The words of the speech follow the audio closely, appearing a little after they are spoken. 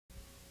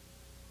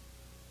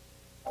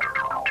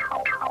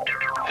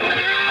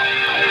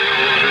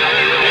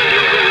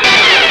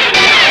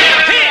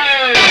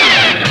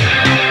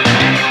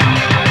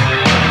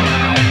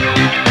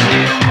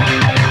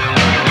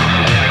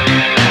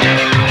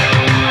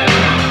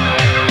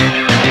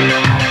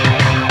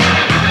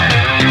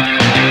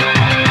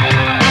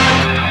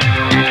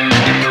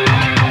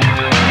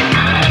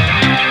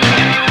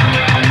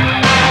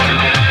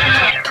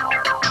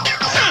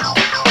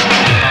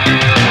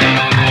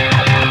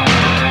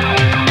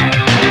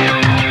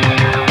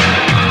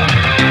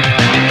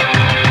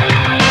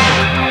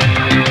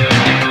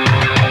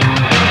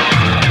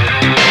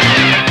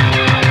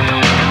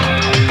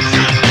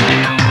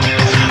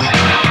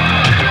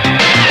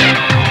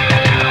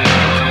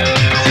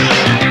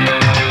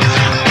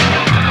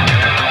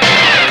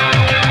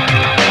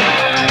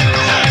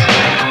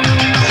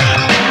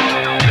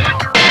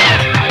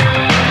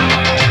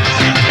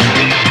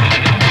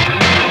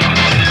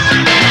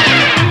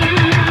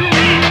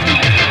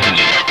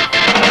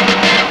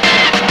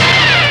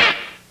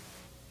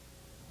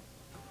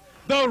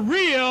the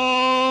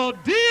real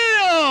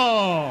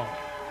deal.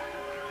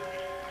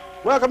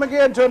 Welcome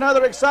again to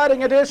another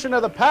exciting edition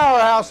of the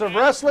Powerhouse of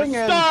Wrestling.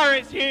 The star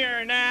is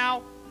here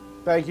now.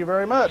 Thank you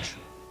very much.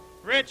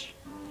 Rich,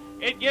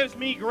 it gives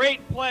me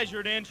great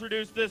pleasure to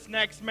introduce this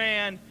next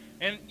man.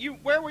 And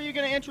where were you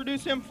going to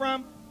introduce him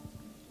from?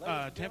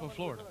 Tampa,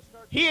 Florida.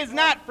 He is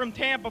not from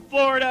Tampa,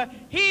 Florida.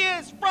 He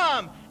is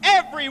from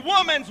every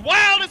woman's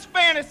wildest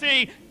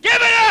fantasy. Give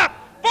it up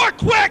for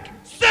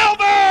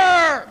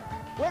Quicksilver!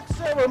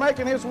 Quicksilver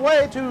making his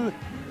way to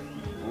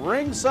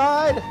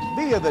ringside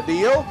via the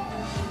deal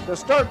to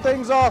start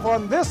things off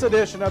on this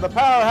edition of the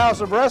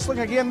Powerhouse of Wrestling.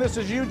 Again, this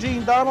is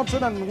Eugene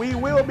Donaldson, and we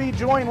will be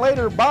joined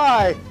later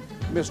by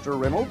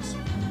Mr. Reynolds.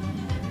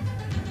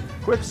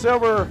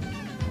 Quicksilver,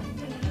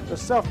 the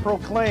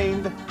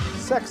self-proclaimed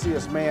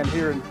sexiest man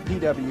here in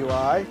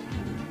PWI.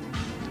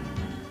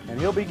 And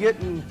he'll be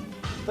getting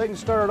things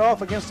started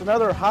off against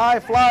another high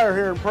flyer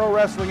here in Pro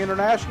Wrestling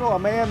International, a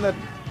man that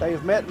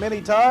they've met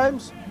many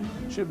times.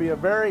 Should be a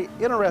very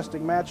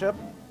interesting matchup.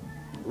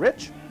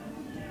 Rich?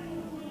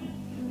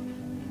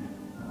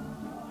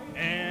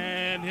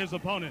 And his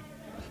opponent,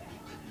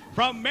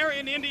 from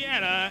Marion,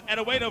 Indiana, at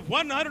a weight of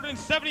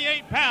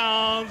 178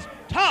 pounds,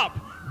 Top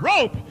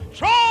Rope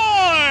Troy!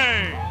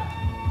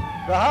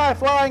 The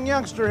high-flying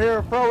youngster here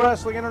of Pro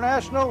Wrestling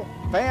International,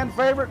 fan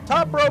favorite,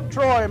 Top Rope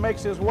Troy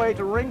makes his way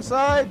to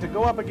ringside to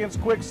go up against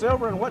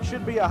Quicksilver in what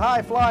should be a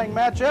high-flying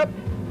matchup.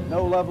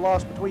 No love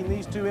lost between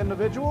these two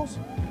individuals.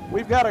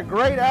 We've got a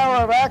great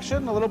hour of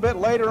action. A little bit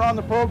later on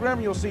the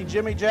program, you'll see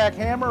Jimmy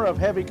Jackhammer of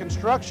Heavy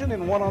Construction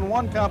in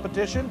one-on-one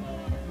competition.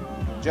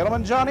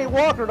 Gentleman Johnny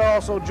Walker to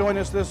also join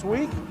us this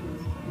week.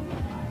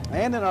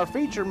 And in our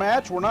feature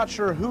match, we're not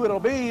sure who it'll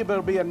be, but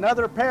it'll be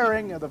another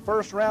pairing of the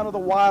first round of the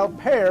Wild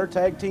Pair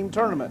Tag Team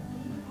Tournament.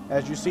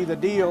 As you see the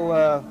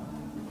deal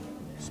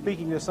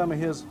speaking to some of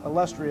his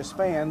illustrious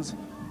fans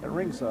at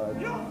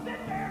ringside.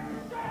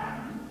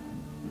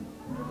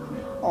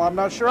 Oh, I'm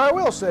not sure I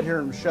will sit here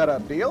and shut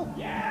up, Deal.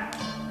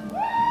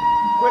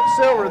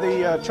 Quicksilver,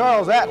 the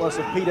Charles Atlas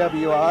of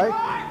PWI.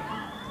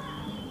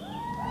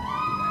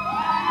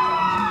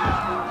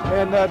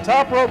 And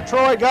Top Rope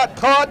Troy got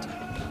caught.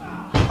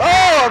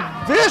 Oh,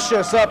 a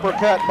vicious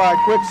uppercut by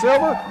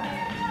Quicksilver.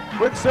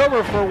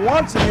 Quicksilver, for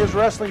once in his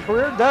wrestling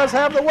career, does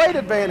have the weight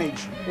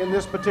advantage in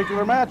this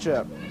particular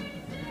matchup.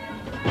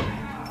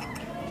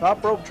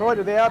 Top Rope Troy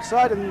to the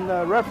outside, and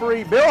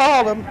referee Bill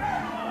Hallam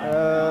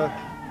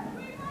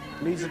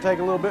needs to take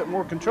a little bit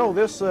more control.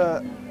 This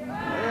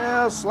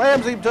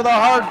slams him to the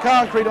hard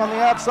concrete on the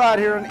outside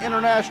here in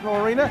International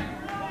Arena.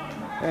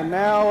 And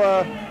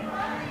now,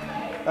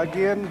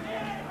 again,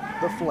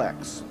 the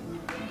flex.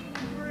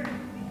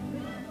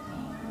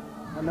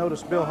 I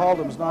noticed Bill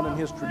Haldom's not in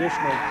his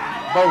traditional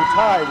bow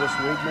tie this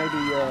week.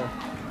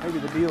 Maybe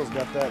the Deal's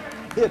got that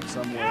hid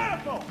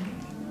somewhere.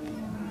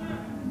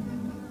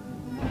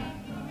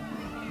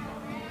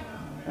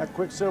 That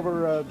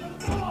Quicksilver,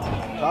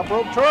 Top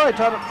Rope Troy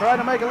trying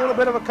to make a little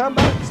bit of a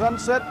comeback.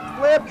 Sunset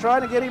flip,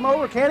 trying to get him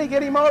over. Can he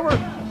get him over?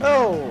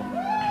 Oh,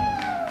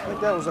 I think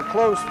that was a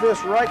close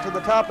fist right to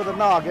the top of the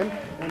noggin.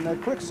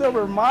 And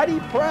Quicksilver mighty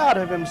proud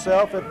of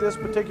himself at this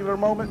particular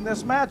moment in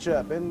this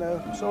matchup. And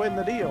so in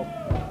the Deal.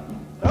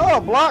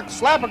 Oh, block,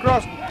 slap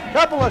across,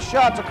 couple of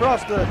shots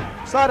across the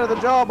side of the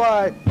jaw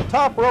by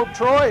Top Rope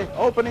Troy,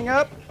 opening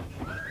up,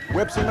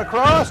 whips him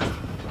across.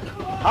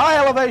 High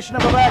elevation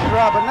of a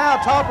backdrop, and now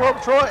Top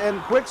Rope Troy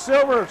and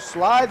Quicksilver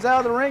slides out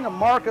of the ring, a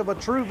mark of a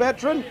true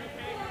veteran,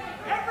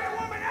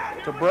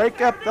 to break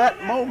up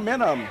that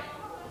momentum.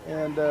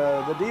 And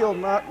the Deal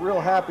not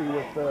real happy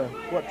with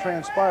what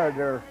transpired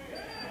there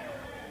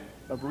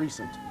of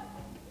recent.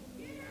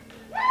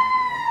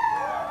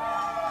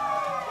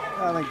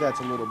 I think that's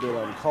a little bit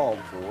uncalled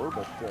for,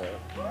 but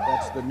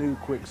that's the new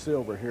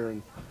Quicksilver here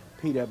in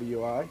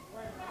PWI.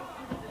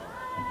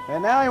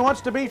 And now he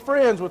wants to be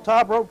friends with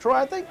Top Rope Troy.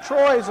 I think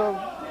Troy's a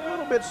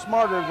little bit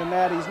smarter than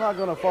that. He's not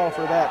going to fall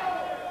for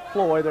that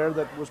ploy there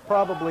that was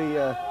probably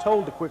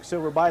told to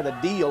Quicksilver by the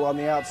Deal on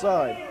the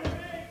outside.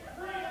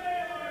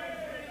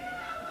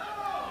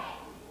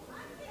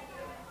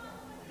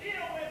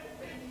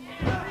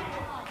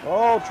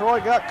 Oh,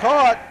 Troy got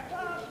caught.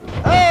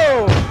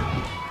 Oh!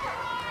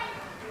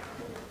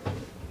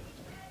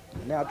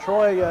 Now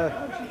Troy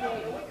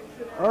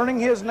earning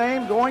his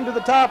name, going to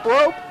the top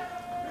rope.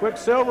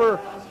 Quicksilver,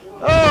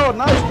 oh,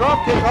 nice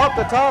drop kick off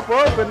the top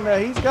rope, and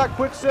he's got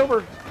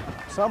Quicksilver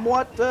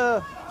somewhat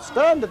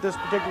stunned at this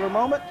particular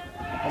moment.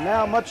 And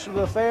now, much to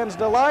the fans'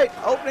 delight,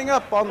 opening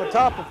up on the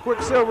top of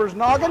Quicksilver's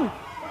noggin.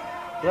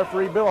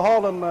 Referee Bill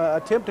Hallam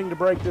attempting to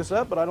break this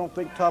up, but I don't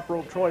think Top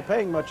Rope Troy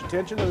paying much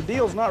attention. The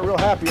Deal's not real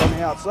happy on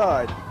the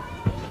outside.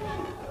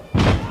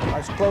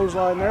 Nice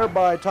clothesline there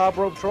by Top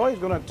Rope Troy. He's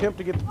going to attempt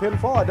to get the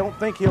pinfall. I don't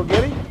think he'll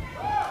get him.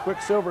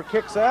 Quicksilver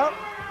kicks out.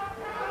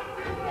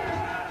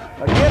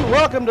 Again,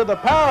 welcome to the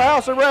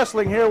Powerhouse of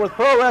Wrestling here with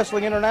Pro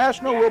Wrestling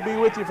International. We'll be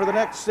with you for the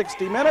next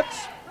 60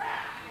 minutes.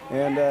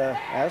 And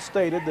as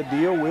stated, the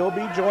Deal will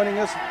be joining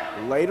us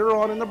later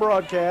on in the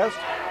broadcast.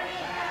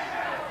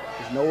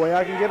 There's no way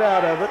I can get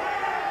out of it.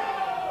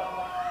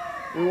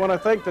 We want to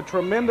thank the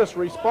tremendous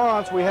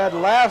response we had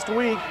last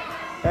week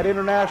at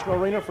International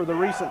Arena for the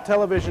recent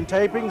television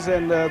tapings,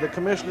 and the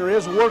commissioner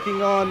is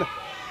working on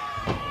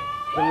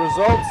the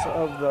results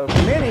of the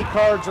many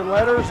cards and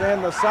letters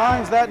and the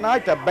signs that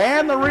night to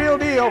ban the Real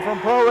Deal from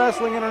Pro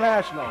Wrestling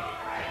International.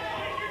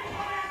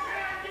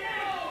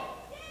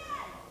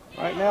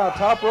 Right now,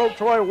 Top Rope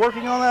Troy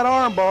working on that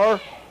arm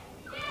bar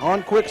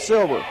on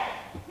Quicksilver.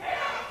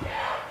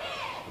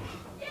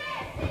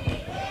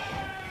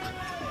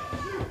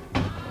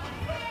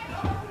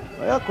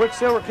 Well,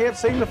 Quicksilver can't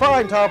seem to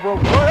find Top Rope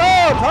Troy.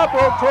 Oh, Top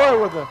Rope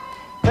Troy with a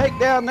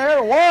takedown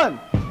there. 1,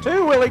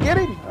 2, will he get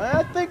him?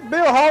 I think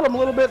Bill Haltom a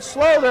little bit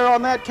slow there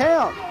on that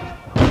count.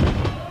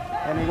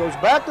 And he goes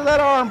back to that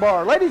arm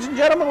bar. Ladies and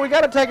gentlemen, we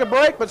got to take a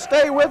break, but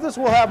stay with us.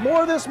 We'll have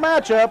more of this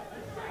matchup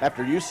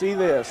after you see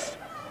this.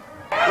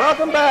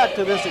 Welcome back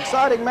to this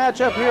exciting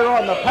matchup here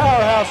on the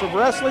Powerhouse of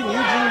Wrestling.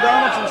 Eugene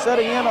Donaldson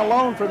setting in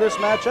alone for this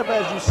matchup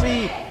as you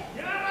see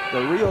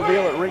the Real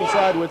Deal at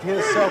ringside with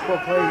his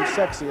self-proclaimed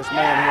sexiest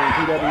man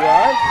here in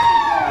PWI.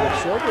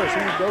 Quicksilver as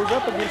he goes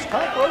up against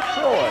Top Rope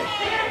Troy.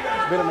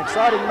 It's been an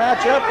exciting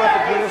matchup up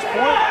until this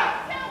point.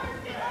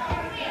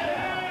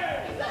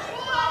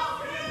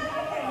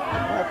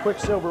 Now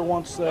Quicksilver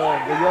wants the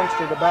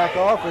youngster to back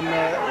off, and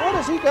what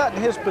has he got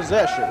in his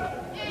possession?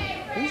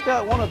 He's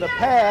got one of the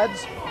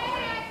pads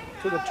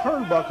to the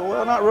turnbuckle.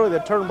 Well, not really the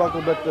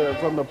turnbuckle, but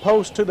from the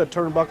post to the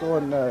turnbuckle,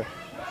 and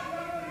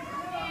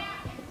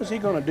what's he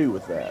going to do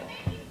with that?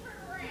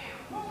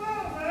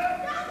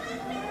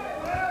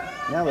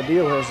 Now the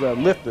Deal has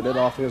lifted it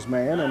off his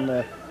man, and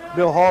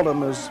Bill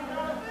Haltom is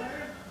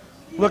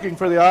looking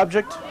for the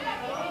object.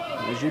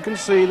 As you can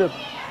see, the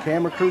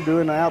camera crew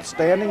doing an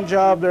outstanding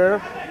job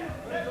there.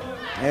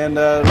 And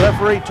the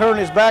referee turned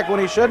his back when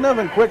he shouldn't have,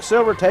 and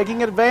Quicksilver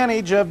taking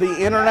advantage of the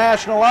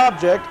international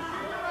object,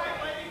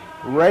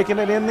 raking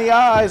it in the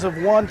eyes of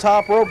one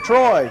Top Rope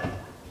Troy.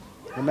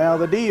 And now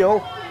the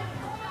Deal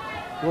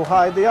will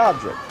hide the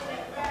object.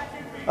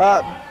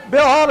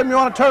 Bill Haltom, you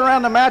want to turn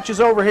around? The match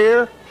is over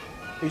here.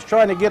 He's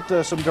trying to get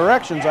some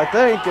directions, I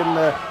think,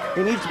 and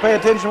he needs to pay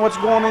attention to what's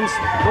going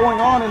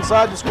on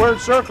inside the squared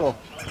circle.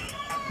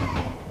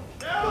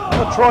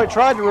 Well, Troy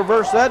tried to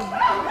reverse that.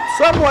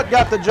 Somewhat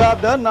got the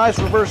job done. Nice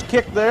reverse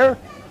kick there.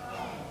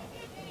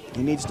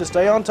 He needs to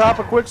stay on top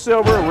of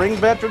Quicksilver, a ring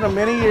veteran of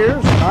many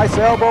years. Nice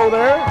elbow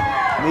there.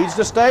 Needs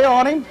to stay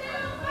on him.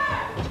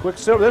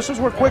 Quicksilver. This is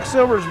where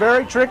Quicksilver is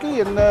very tricky,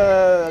 and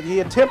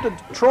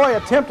Troy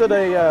attempted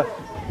a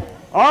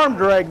arm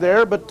drag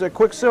there, but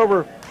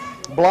Quicksilver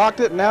blocked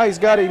it. Now he's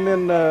got him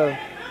in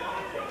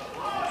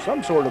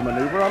some sort of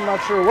maneuver. I'm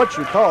not sure what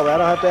you call that.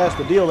 I'll have to ask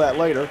the Deal that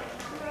later.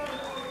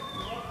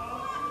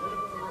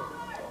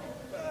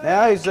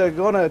 Now he's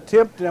going to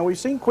attempt. Now we've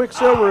seen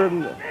Quicksilver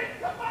and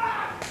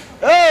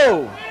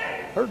oh,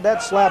 heard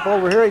that slap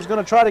over here. He's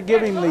going to try to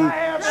give him the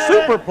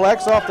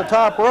superplex off the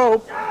top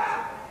rope.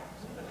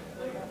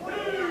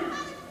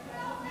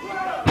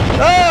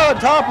 Oh,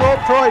 Top Rope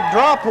Troy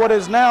dropped what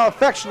is now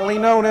affectionately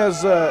known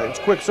as,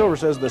 Quicksilver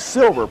says, the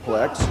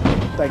silverplex.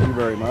 Thank you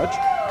very much.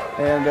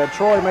 And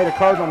Troy made a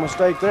cardinal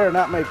mistake there, and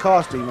that may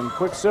cost him. And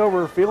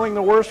Quicksilver feeling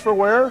the worse for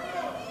wear.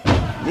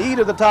 Knee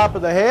to the top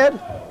of the head.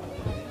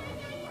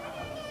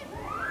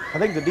 I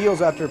think the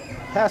Deal's out there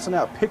passing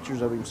out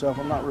pictures of himself.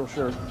 I'm not real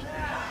sure.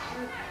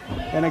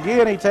 And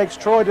again, he takes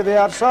Troy to the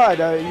outside.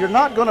 You're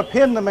not going to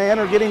pin the man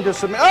or get him to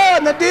submit. Oh,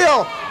 and the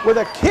Deal with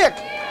a kick.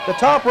 The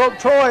Top Rope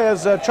Troy,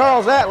 as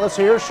Charles Atlas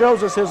here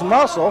shows us his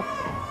muscle.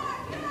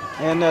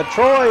 And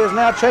Troy is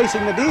now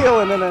chasing the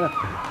Deal, and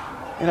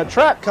in a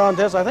track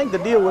contest, I think the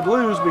Deal would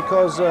lose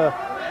because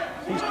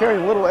he's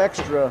carrying a little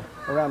extra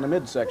around the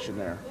midsection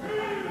there.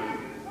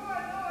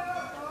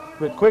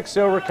 But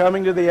Quicksilver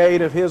coming to the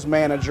aid of his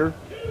manager.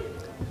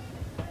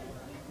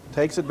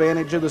 Takes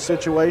advantage of the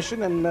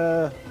situation, and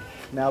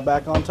now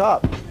back on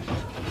top.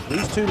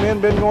 These two men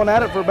been going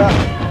at it for about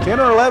 10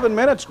 or 11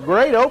 minutes.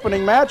 Great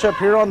opening matchup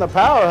here on the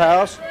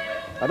Powerhouse.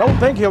 I don't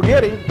think he'll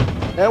get him.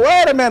 And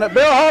wait a minute,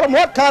 Bill Haltom,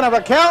 what kind of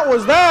a count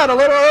was that? A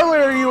little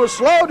earlier you were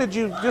slow. Did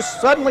you just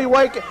suddenly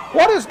wake up?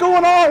 What is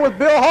going on with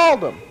Bill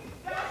Haltom?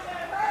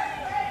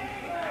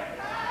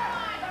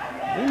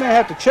 We may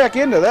have to check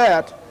into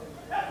that.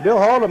 Bill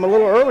Haltom a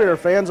little earlier,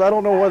 fans. I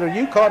don't know whether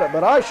you caught it,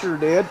 but I sure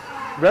did.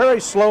 Very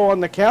slow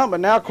on the count, but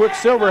now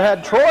Quicksilver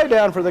had Troy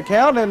down for the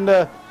count,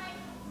 and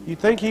you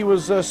think he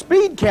was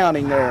speed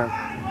counting there.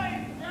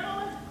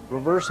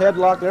 Reverse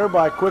headlock there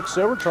by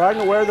Quicksilver, trying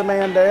to wear the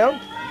man down.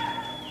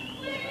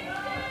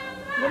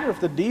 I wonder if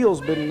the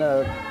Deal's been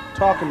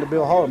talking to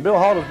Bill Haltom. Bill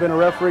Haltom's been a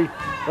referee.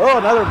 Oh,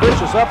 another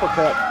vicious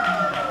uppercut.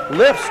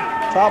 Lifts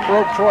Top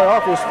Rope Troy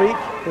off his feet.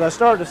 As I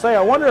started to say,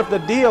 I wonder if the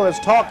Deal has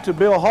talked to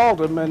Bill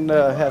Haltom and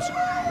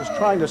is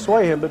trying to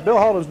sway him. But Bill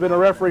Haltom's been a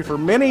referee for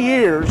many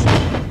years.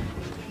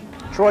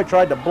 Troy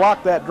tried to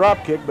block that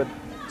drop kick, but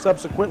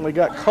subsequently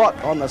got caught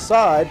on the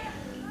side.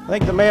 I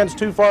think the man's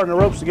too far in the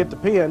ropes to get the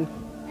pin.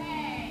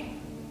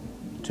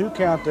 2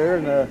 count there,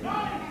 and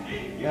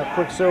now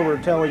Quicksilver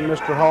telling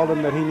Mr.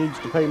 Haltom that he needs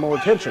to pay more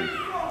attention,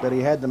 that he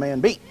had the man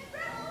beat.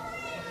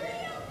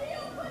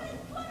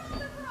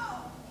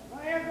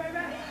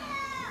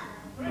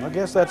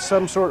 guess that's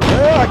some sort of,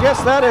 well, I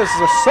guess that is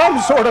some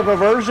sort of a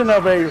version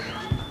of a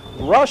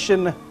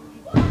Russian.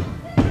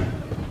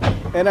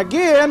 And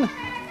again,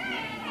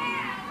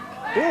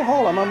 Bill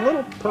Hallam, I'm a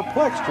little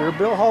perplexed here.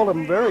 Bill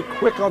Hallam very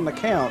quick on the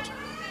count.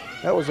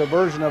 That was a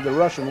version of the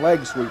Russian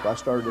leg sweep, I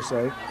started to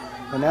say.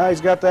 And now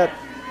he's got that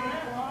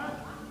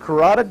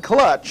carotid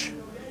clutch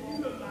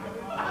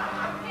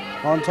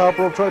on top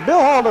rope Troy. Bill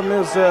Hallam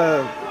is,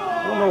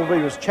 I don't know if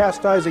he was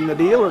chastising the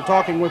Deal or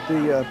talking with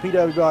the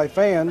PWI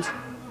fans.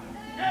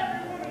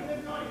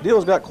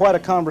 Deal's got quite a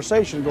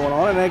conversation going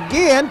on. And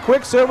again,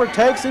 Quicksilver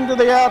takes him to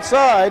the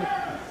outside.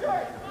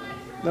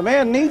 The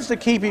man needs to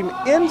keep him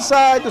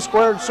inside the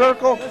squared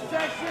circle.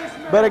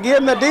 But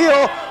again, the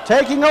Deal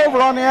taking over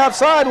on the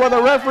outside while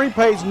the referee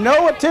pays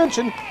no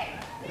attention.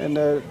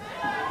 And,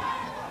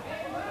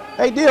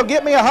 hey, Deal,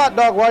 get me a hot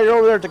dog while you're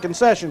over there at the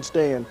concession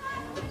stand.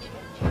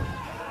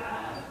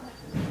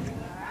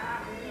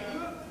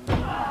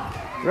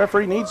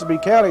 Referee needs to be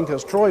counting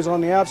because Troy's on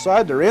the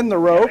outside. They're in the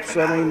ropes.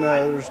 I mean,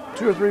 there's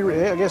 2 or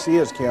 3. I guess he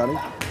is counting.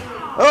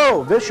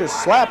 Oh, vicious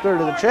slap there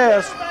to the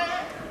chest.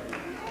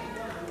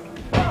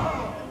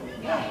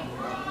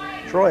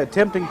 Troy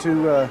attempting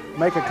to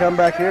make a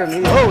comeback here, and he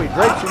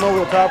drapes him over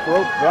the top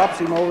rope, drops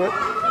him over it,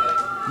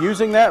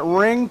 using that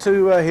ring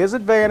to his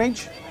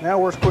advantage. Now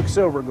where's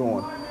Quicksilver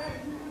going?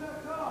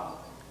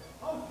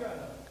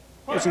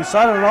 Is he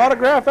signing an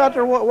autograph out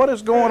there? What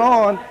is going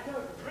on?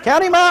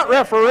 Count him out,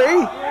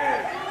 referee.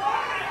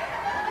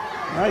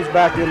 Now he's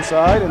back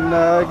inside and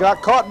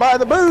got caught by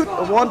the boot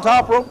of one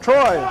top rope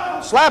Troy.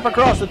 Slap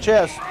across the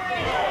chest.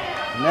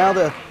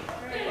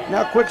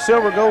 Now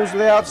Quicksilver goes to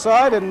the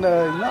outside and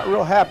he's not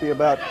real happy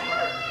about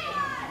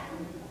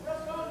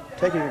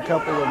taking a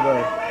couple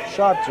of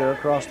shots there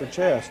across the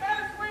chest.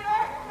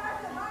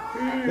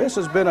 This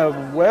has been a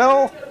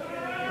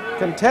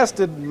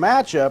well-contested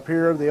matchup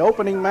here, the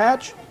opening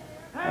match.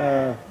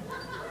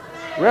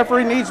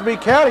 Referee needs to be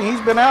counting.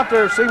 He's been out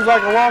there, seems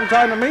like a long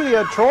time to me.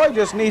 Troy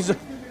just needs,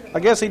 I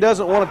guess he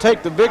doesn't want to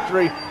take the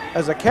victory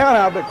as a count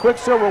out, but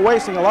Quicksilver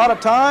wasting a lot of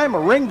time. A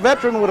ring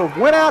veteran would have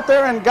went out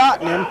there and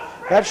gotten him.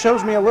 That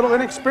shows me a little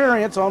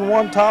inexperience on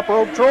one top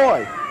rope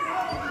Troy.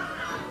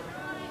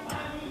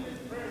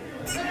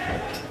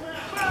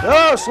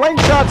 Oh,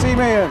 slingshots him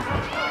in.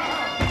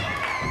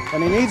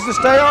 And he needs to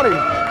stay on him.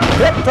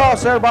 Hip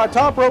toss there by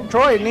top rope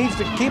Troy. He needs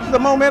to keep the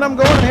momentum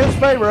going in his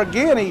favor.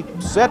 Again, he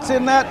sets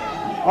in that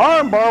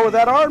arm bar with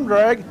that arm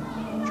drag,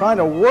 trying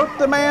to work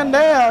the man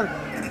down.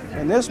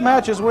 And this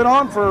match has went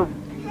on for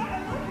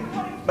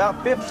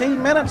about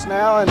 15 minutes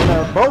now,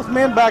 and both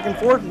men back and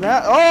forth.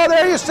 Oh,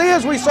 there you see,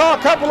 as we saw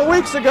a couple of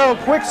weeks ago,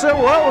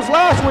 Quicksilver, well, it was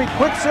last week,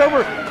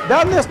 Quicksilver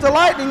done this to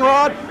lightning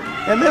rod,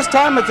 and this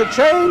time it's a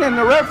chain, and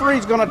the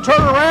referee's going to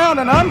turn around,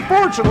 and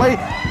unfortunately,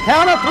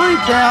 count a 3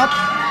 count.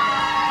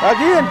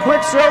 Again,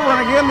 Quicksilver,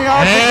 and again the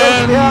object goes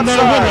to the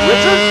outside.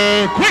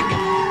 Richard?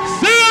 Quicksilver!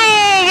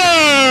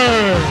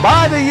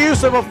 By the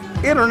use of an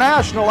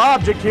international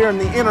object here in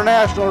the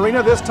international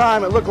arena, this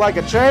time it looked like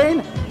a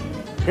chain.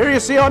 Here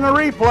you see on the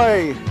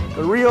replay,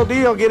 the Real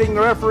Deal getting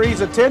the referee's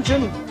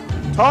attention,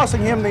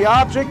 tossing him the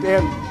object,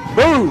 and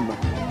boom!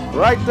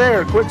 Right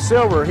there,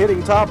 Quicksilver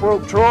hitting top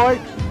rope Troy,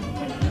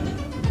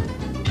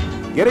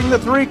 getting the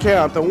 3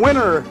 count. The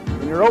winner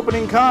in your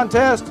opening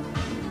contest,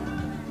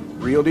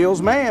 Real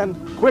Deal's man,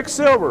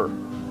 Quicksilver.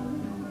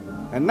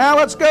 And now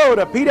let's go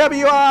to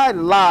PWI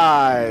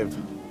Live.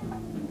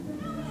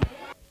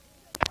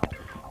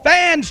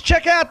 Fans,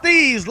 check out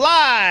these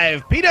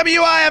live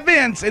PWI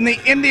events in the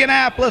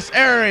Indianapolis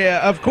area.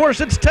 Of course,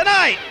 it's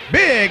tonight.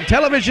 Big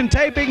television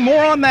taping.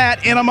 More on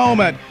that in a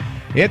moment.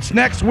 It's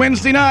next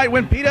Wednesday night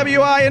when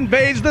PWI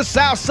invades the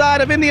south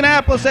side of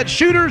Indianapolis at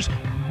Shooters.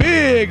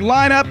 Big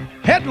lineup,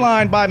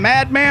 headlined by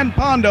Madman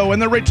Pondo and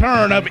the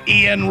return of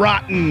Ian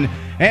Rotten.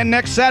 And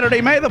next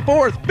Saturday, May the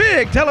 4th,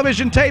 big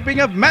television taping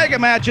of mega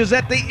matches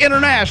at the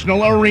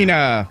International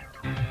Arena.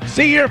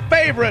 See your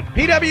favorite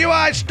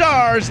PWI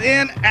stars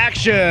in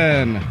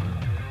action.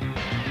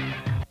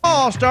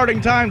 All starting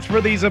times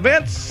for these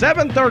events,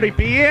 7:30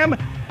 p.m.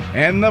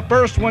 And the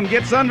first one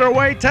gets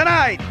underway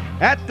tonight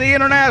at the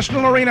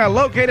International Arena,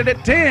 located at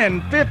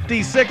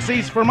 1056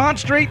 East Vermont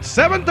Street,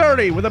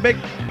 7:30, with a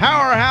big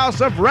powerhouse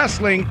of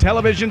wrestling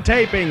television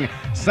taping.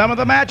 Some of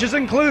the matches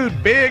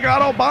include Big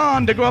Otto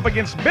Bond to go up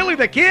against Billy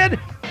the Kid,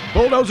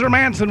 Bulldozer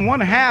Manson, one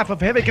half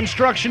of Heavy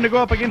Construction, to go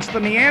up against the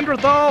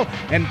Neanderthal,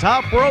 and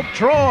Top Rope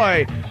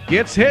Troy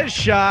gets his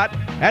shot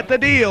at the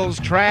Deal's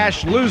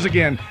Trash Lose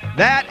Again.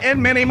 That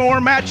and many more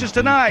matches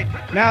tonight.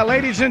 Now,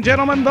 ladies and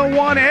gentlemen, the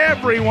one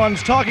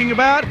everyone's talking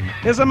about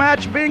is a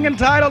match being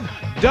entitled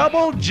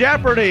Double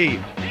Jeopardy.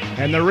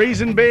 And the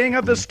reason being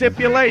of the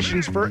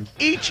stipulations for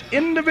each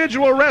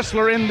individual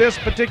wrestler in this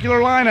particular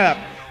lineup.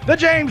 The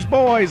James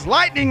Boys,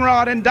 Lightning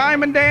Rod, and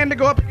Diamond Dan to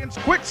go up against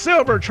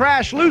Quicksilver,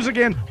 Trash Lose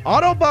Again,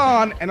 Otto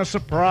Bond, and a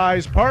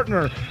surprise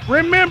partner.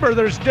 Remember,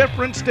 there's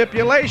different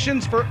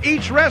stipulations for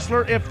each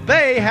wrestler if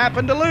they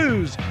happen to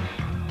lose.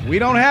 We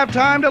don't have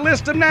time to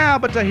list them now,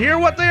 but to hear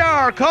what they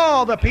are,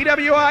 call the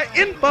PWI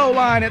info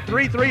line at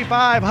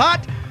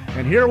 335-HOT.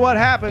 and hear what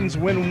happens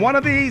when one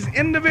of these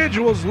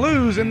individuals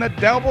lose in the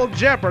Double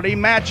Jeopardy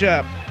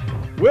matchup.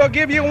 We'll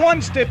give you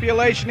one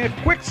stipulation. If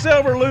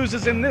Quicksilver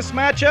loses in this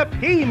matchup,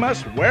 he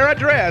must wear a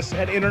dress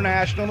at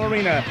International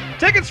Arena.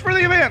 Tickets for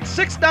the event,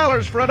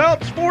 $6 for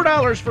adults,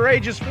 $4 for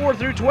ages 4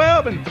 through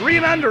 12, and 3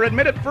 and under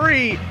admitted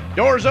free.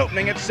 Doors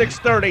opening at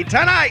 6:30.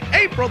 Tonight,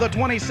 April the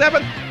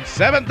 27th,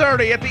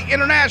 7:30 at the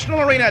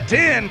International Arena,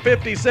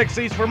 1056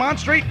 East Vermont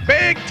Street.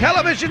 Big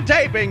television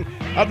taping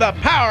of the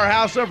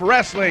powerhouse of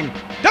wrestling.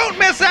 Don't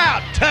miss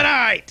out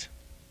tonight.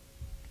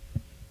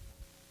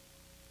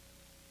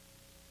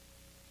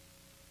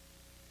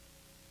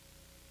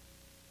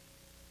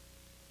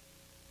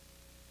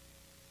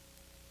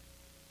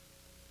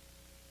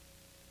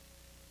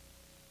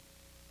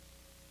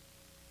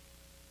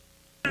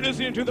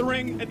 Introducing into the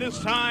ring at this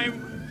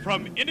time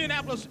from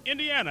Indianapolis,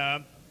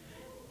 Indiana,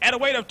 at a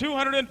weight of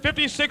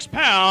 256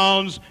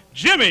 pounds,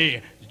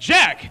 Jimmy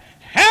Jackhammer!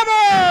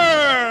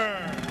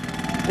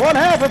 One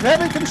half of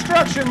Heavy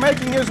Construction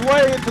making his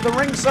way into the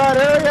ringside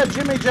area,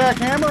 Jimmy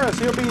Jackhammer, as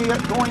he'll be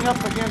going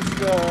up against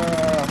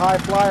High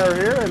Flyer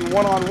here in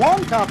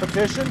one-on-one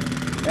competition.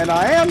 And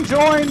I am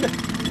joined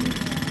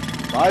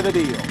by the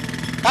Deal.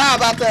 How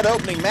about that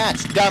opening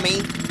match,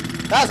 dummy?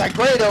 That was a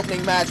great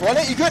opening match,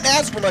 wasn't it? You couldn't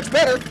ask for much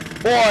better.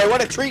 Boy,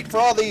 what a treat for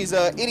all these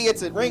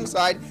idiots at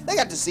ringside. They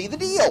got to see the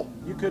Deal.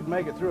 You couldn't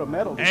make it through a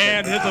medal.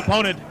 And his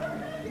opponent,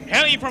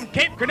 hailing from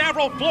Cape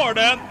Canaveral,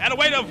 Florida, at a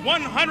weight of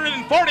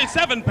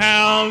 147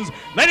 pounds,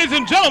 ladies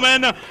and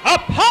gentlemen,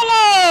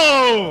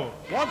 Apollo!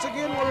 Once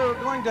again, we're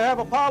going to have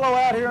Apollo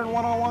out here in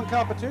one-on-one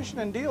competition,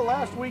 and Deal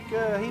last week,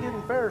 he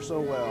didn't fare so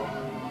well.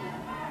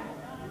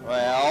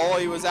 Well,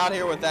 he was out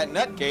here with that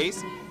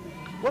nutcase.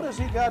 What has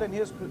he got in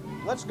his...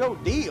 Let's go,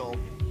 Deal.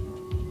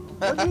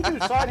 What did you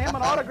do, sign him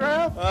an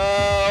autograph?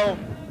 Oh.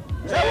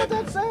 Is that what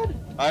that said?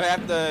 I'd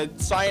have to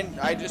sign,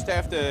 I just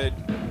have to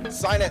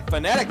sign it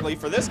phonetically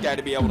for this guy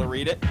to be able to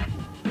read it.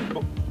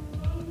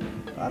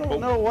 I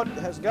don't know what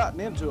has gotten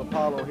into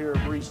Apollo here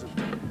in recent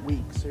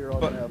weeks here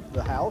on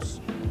the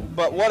house.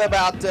 But what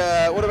about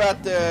that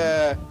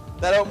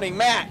opening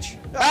match?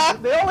 Huh?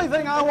 The only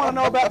thing I want to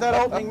know about that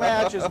opening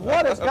match is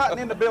what has gotten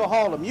into Bill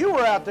Haltom. You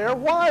were out there.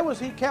 Why was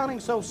he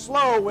counting so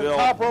slow when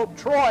Top Rope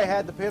Troy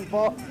had the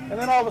pinfall, and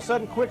then all of a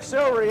sudden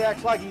Quicksilver, he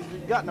acts like he's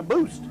gotten a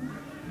boost?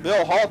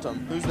 Bill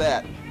Haltom. Who's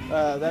that?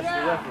 That's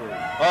the referee.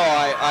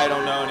 Oh, I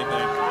don't know anything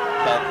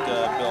about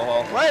Bill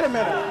Haltom. Wait a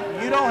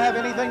minute. You don't have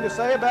anything to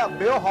say about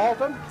Bill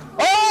Haltom?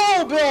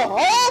 Oh, Bill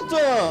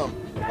Haltom!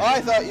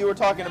 I thought you were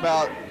talking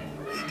about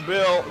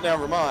Bill.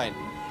 Never mind.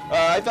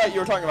 I thought you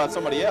were talking about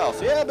somebody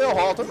else. Yeah, Bill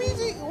Haltom.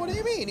 What do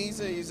you mean?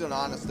 He's an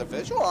honest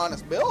official,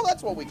 honest Bill.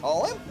 That's what we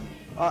call him.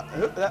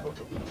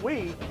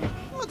 We?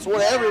 That's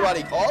what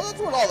everybody calls him. That's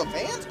what all the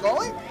fans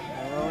call him.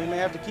 Well, we may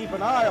have to keep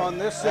an eye on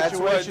this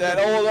situation. That's what that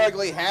old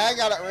ugly hag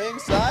out at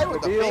ringside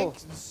with the pink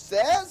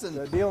says, and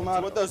the Deal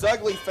not what those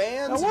ugly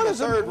fans now, in the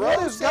third row What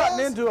has gotten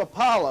into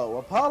Apollo?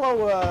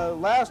 Apollo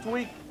last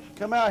week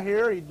come out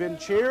here. He'd been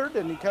cheered,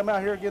 and he come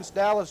out here against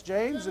Dallas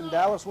James, and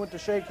Dallas went to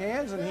shake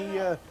hands, and he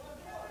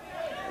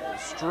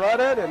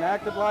strutted and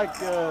acted like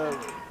I'm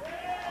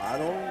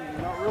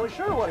not really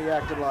sure what he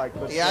acted like.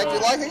 But he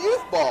acted like a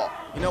goofball.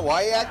 You know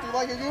why he acted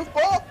like a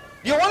goofball?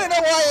 You want to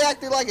know why he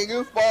acted like a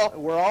goofball?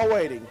 We're all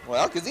waiting.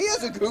 Well, because he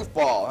is a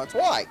goofball. That's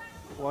why.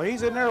 Well,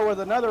 he's in there with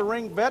another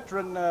ring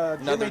veteran,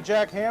 Jimmy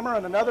Jackhammer,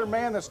 and another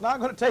man that's not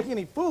going to take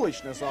any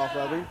foolishness off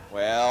of him.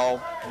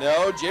 Well,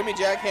 no, Jimmy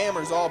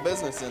Jackhammer's all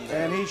business in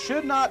there. And he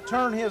should not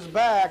turn his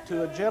back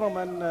to a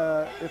gentleman,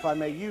 if I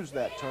may use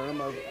that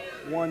term, of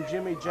one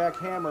Jimmy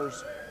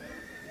Jackhammer's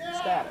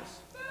status.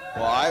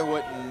 Well, I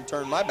wouldn't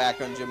turn my back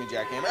on Jimmy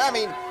Jackhammer. I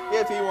mean,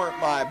 if he weren't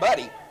my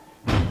buddy.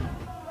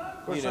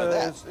 Of course, you know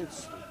that.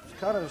 It's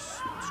kind of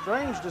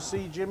strange to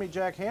see Jimmy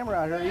Jackhammer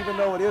out here, even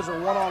though it is a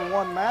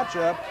one-on-one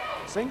matchup,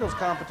 singles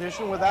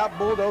competition without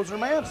Bulldozer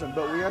Manson.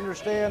 But we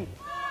understand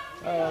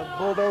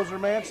Bulldozer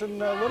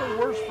Manson a little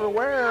worse for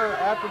wear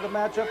after the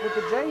matchup with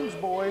the James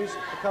boys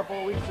a couple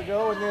of weeks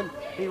ago, and then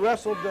he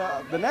wrestled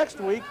the next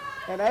week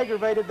and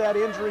aggravated that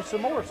injury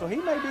some more. So he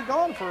may be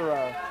gone for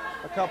a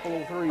couple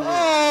of 3 weeks.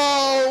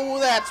 Oh,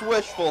 that's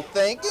wishful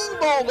thinking.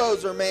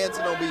 Bulldozer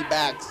Manson will be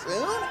back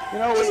soon. You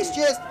know, he's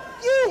just,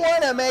 you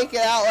want to make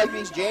it out like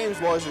these James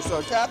boys are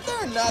so tough.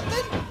 They're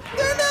nothing.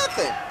 They're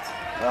nothing.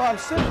 Well, I'm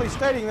simply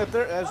stating that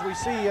as we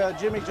see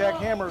Jimmy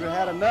Jackhammer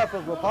had enough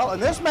of Apollo.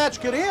 And this match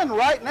could end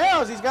right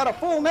now as he's got a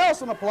full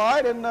Nelson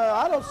applied, and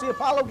I don't see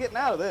Apollo getting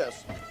out of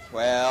this.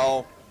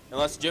 Well,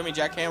 unless Jimmy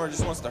Jackhammer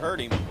just wants to hurt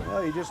him.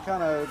 Well, he just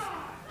kind of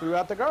threw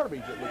out the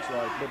garbage, it looks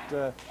like.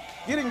 But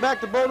getting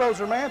back to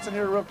Bulldozer Manson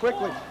here real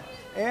quickly,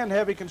 and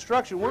Heavy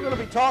Construction, we're going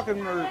to be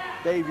talking, or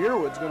Dave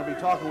Yearwood's going to be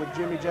talking with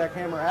Jimmy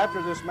Jackhammer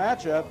after this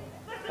matchup.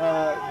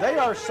 They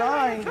are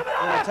signed in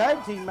a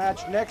tag team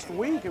match next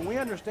week, and we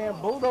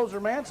understand Bulldozer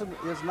Manson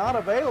is not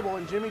available,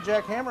 and Jimmy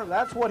Jackhammer,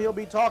 that's what he'll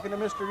be talking to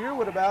Mr.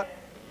 Yearwood about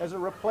as a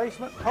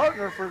replacement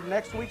partner for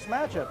next week's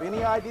matchup.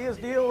 Any ideas,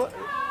 Deal?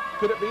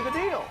 Could it be the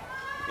Deal?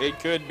 It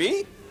could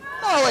be.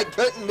 No, it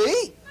couldn't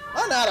be.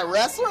 I'm not a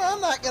wrestler.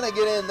 I'm not going to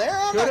get in there.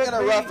 I'm not going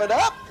to rough it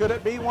up. Could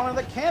it be one of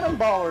the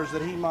cannonballers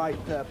that he might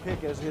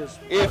pick as his?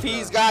 If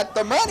he's got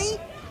the money.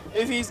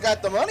 If he's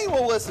got the money,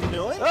 we'll listen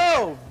to him.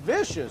 Oh,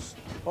 vicious.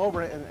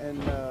 Over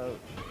and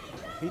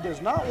he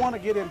does not want to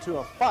get into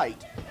a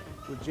fight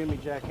with Jimmy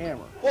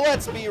Jackhammer. Well,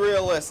 let's be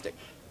realistic.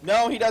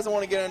 No, he doesn't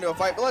want to get into a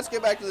fight, but let's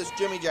get back to this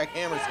Jimmy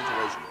Jackhammer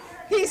situation.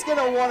 He's going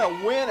to want a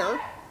winner,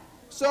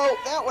 so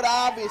that would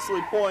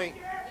obviously point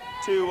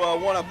to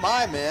one of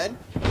my men.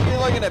 You're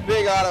looking at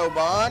Big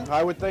Autobahn.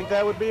 I would think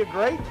that would be a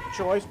great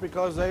choice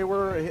because they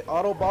were,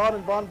 Autobahn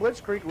and Von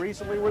Blitzkrieg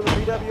recently were the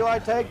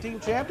PWI Tag Team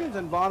Champions,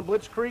 and Von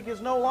Blitzkrieg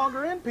is no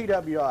longer in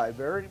PWI.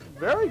 Very,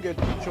 very good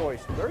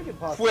choice. Very good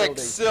possibility.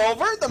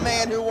 Quicksilver, the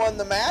man who won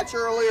the match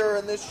earlier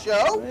in this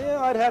show. Yeah,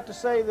 I'd have to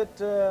say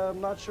that I'm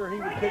not sure he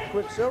would pick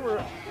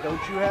Quicksilver. Don't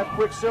you have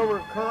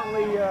Quicksilver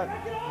currently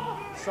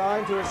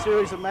signed to a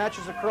series of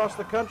matches across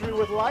the country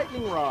with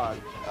Lightning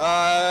Rod?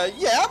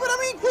 Yeah, but I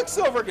mean,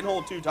 Quicksilver can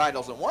hold 2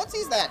 titles at once.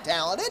 He's that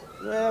talented.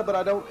 Yeah, but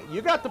I don't.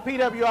 You got the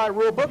PWI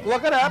rule book.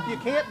 Look it up. You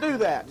can't do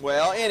that.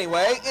 Well,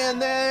 anyway,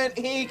 and then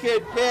he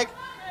could pick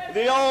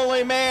the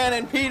only man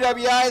in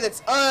PWI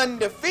that's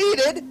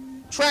undefeated,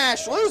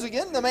 Trash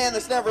Luzigan, the man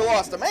that's never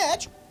lost a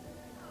match.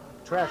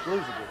 Trash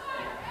Luzigan.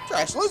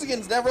 Trash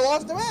Luzigan's never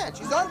lost a match.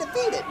 He's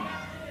undefeated.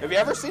 Have you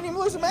ever seen him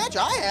lose a match?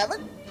 I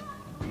haven't.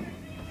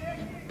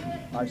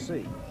 I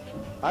see.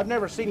 I've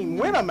never seen him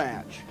win a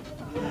match.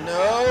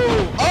 No.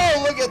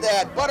 Oh, look at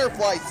that.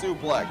 Butterfly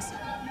suplex.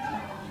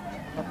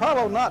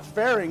 Apollo not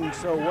faring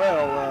so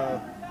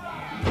well.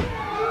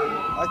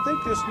 I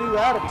think this new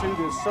attitude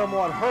has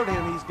somewhat hurt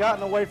him. He's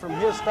gotten away from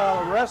his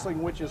style of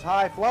wrestling, which is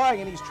high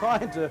flying, and he's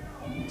trying to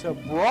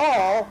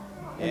brawl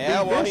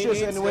and be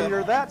vicious. And when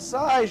you're that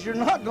size, you're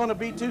not going to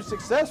be too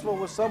successful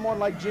with someone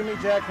like Jimmy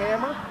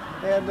Jackhammer.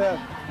 And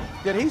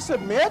did he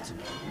submit?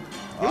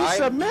 He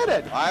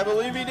submitted. I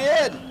believe he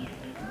did.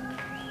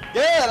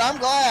 Good, I'm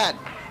glad.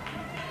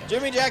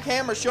 Jimmy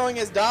Jackhammer showing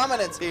his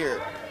dominance here.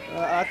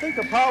 I think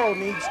Apollo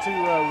needs to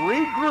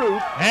regroup.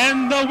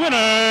 And the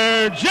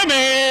winner,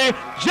 Jimmy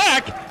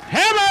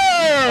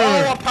Jackhammer!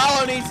 Oh,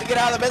 Apollo needs to get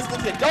out of the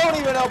business. And don't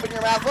even open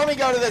your mouth. Let me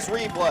go to this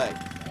replay.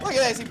 Look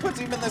at this. He puts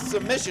him in the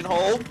submission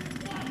hold.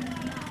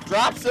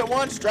 Drops it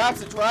once,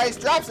 drops it twice,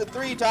 drops it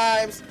 3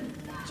 times.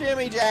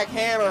 Jimmy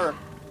Jackhammer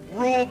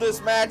ruled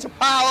this match.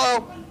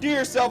 Apollo, do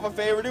yourself a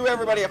favor, do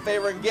everybody a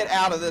favor, and get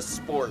out of this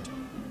sport.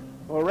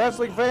 Well,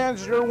 wrestling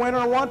fans, your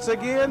winner once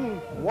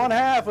again, one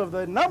half of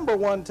the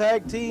 #1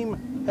 tag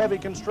team heavy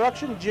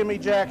construction, Jimmy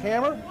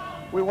Jackhammer.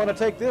 We want to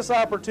take this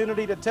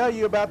opportunity to tell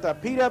you about the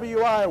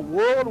PWI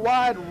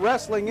Worldwide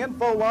Wrestling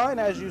Info Line.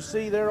 As you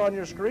see there on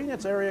your screen,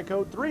 it's area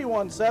code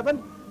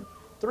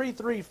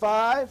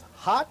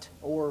 317-335-HOT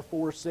or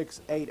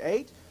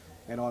 4688.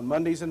 And on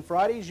Mondays and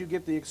Fridays, you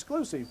get the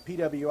exclusive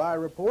PWI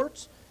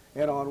reports.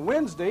 And on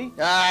Wednesday...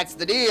 That's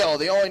the deal.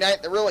 The only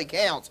night that really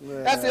counts.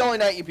 That's the only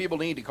night you people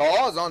need to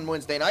call is on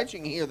Wednesday nights. You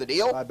can hear the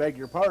deal. I beg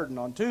your pardon.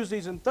 On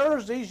Tuesdays and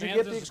Thursdays, you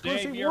get the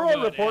exclusive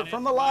World Report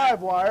from the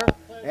Live Wire.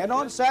 And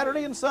on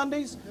Saturday and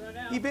Sundays,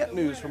 event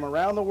news from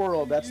around the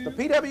world. That's the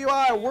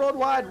PWI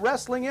Worldwide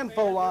Wrestling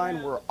Info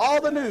Line, where all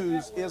the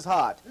news is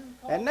hot.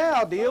 And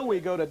now, Deal,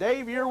 we go to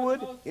Dave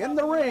Yearwood in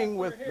the ring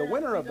with the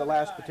winner of the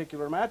last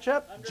particular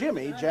matchup,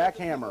 Jimmy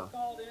Jackhammer.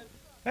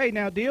 Hey,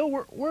 now, Deal,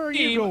 where are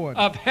you going?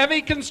 Of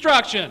heavy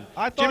construction.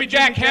 I thought Jimmy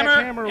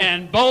Jackhammer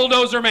and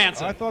Bulldozer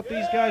Manson. I thought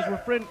these guys were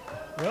friends.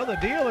 Well, the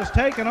Deal is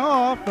taking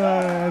off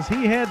as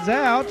he heads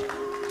out.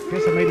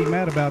 Guess I made him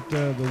mad about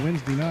the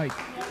Wednesday night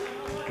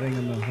thing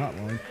in the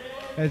hotline.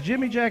 As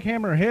Jimmy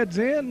Jackhammer heads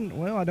in,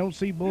 well, I don't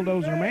see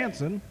Bulldozer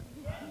Manson.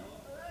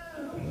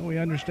 Well, we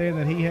understand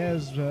that he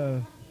has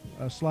a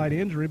slight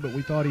injury, but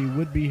we thought he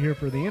would be here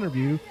for the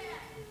interview.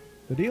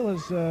 The Deal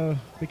has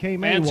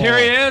became AWOL. And here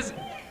he is.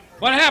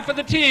 One half of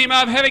the team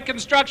of heavy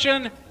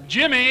construction,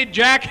 Jimmy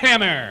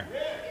Jackhammer.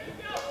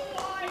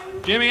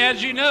 Jimmy,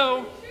 as you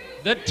know,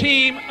 the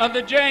team of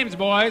the James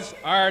boys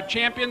are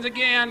champions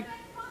again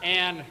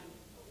and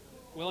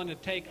willing to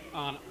take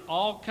on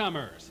all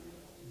comers.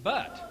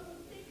 But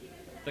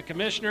the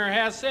commissioner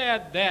has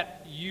said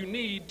that you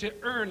need to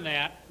earn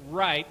that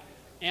right,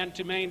 and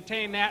to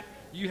maintain that,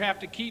 you have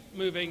to keep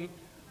moving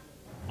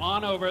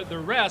on over the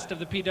rest of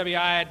the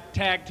PWI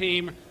tag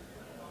team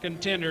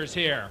contenders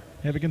here.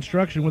 Heavy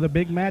construction with a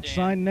big match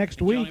signed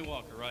next week. Johnny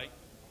Walker, right?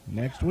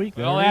 Next week.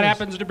 Well, that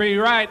happens to be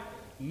right.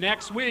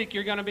 Next week,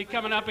 you're going to be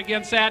coming up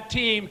against that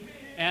team,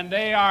 and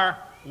they are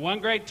one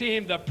great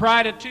team, the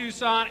pride of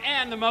Tucson,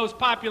 and the most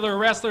popular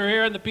wrestler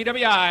here in the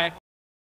PWI,